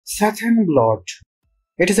Satin blot.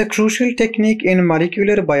 It is a crucial technique in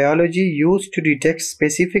molecular biology used to detect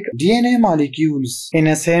specific DNA molecules in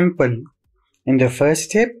a sample. In the first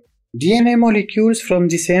step, DNA molecules from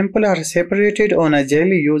the sample are separated on a gel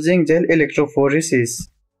using gel electrophoresis.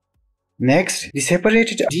 Next, the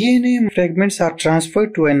separated DNA fragments are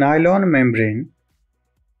transferred to a nylon membrane.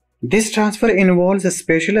 This transfer involves a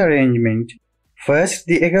special arrangement. First,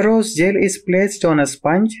 the Agarose gel is placed on a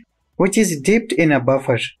sponge, which is dipped in a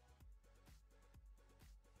buffer.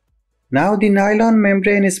 Now the nylon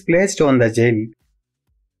membrane is placed on the gel.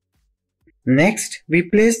 Next, we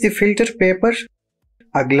place the filter paper,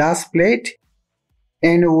 a glass plate,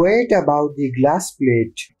 and wait about the glass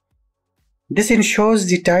plate. This ensures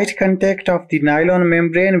the tight contact of the nylon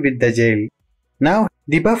membrane with the gel. Now,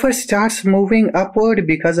 the buffer starts moving upward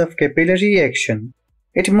because of capillary action.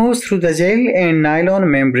 It moves through the gel and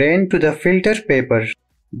nylon membrane to the filter paper.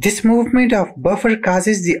 This movement of buffer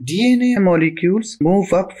causes the DNA molecules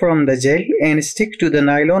move up from the gel and stick to the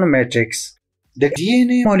nylon matrix. The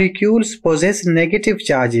DNA molecules possess negative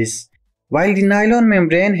charges, while the nylon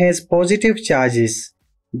membrane has positive charges.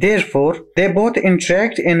 Therefore, they both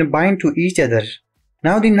interact and bind to each other.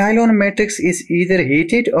 Now the nylon matrix is either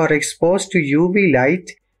heated or exposed to UV light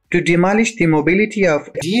to demolish the mobility of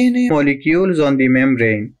DNA molecules on the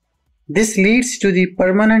membrane. This leads to the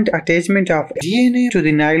permanent attachment of DNA to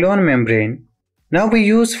the nylon membrane. Now we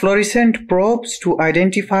use fluorescent probes to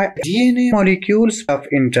identify DNA molecules of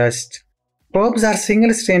interest. Probes are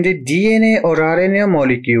single-stranded DNA or RNA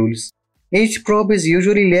molecules. Each probe is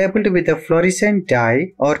usually labeled with a fluorescent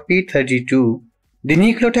dye or P32. The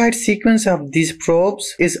nucleotide sequence of these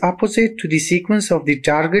probes is opposite to the sequence of the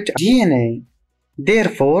target DNA.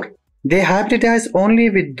 Therefore, they hybridize only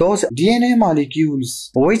with those DNA molecules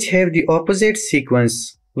which have the opposite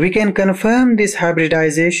sequence. We can confirm this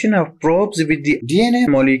hybridization of probes with the DNA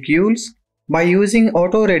molecules by using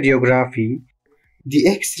autoradiography. The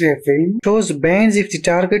X-ray film shows bands if the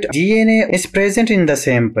target DNA is present in the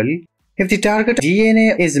sample. If the target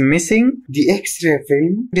DNA is missing, the X-ray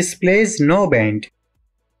film displays no band.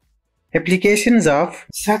 Applications of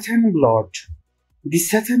satin blot. The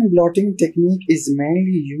satin blotting technique is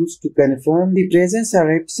mainly used to confirm the presence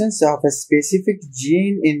or absence of a specific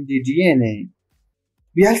gene in the DNA.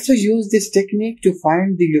 We also use this technique to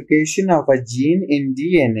find the location of a gene in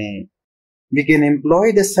DNA. We can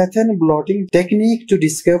employ the satin blotting technique to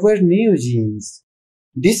discover new genes.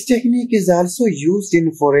 This technique is also used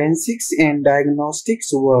in forensics and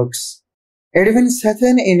diagnostics works. Edwin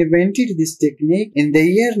Satin invented this technique in the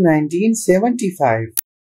year 1975.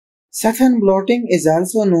 Satin blotting is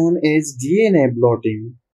also known as DNA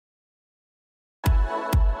blotting.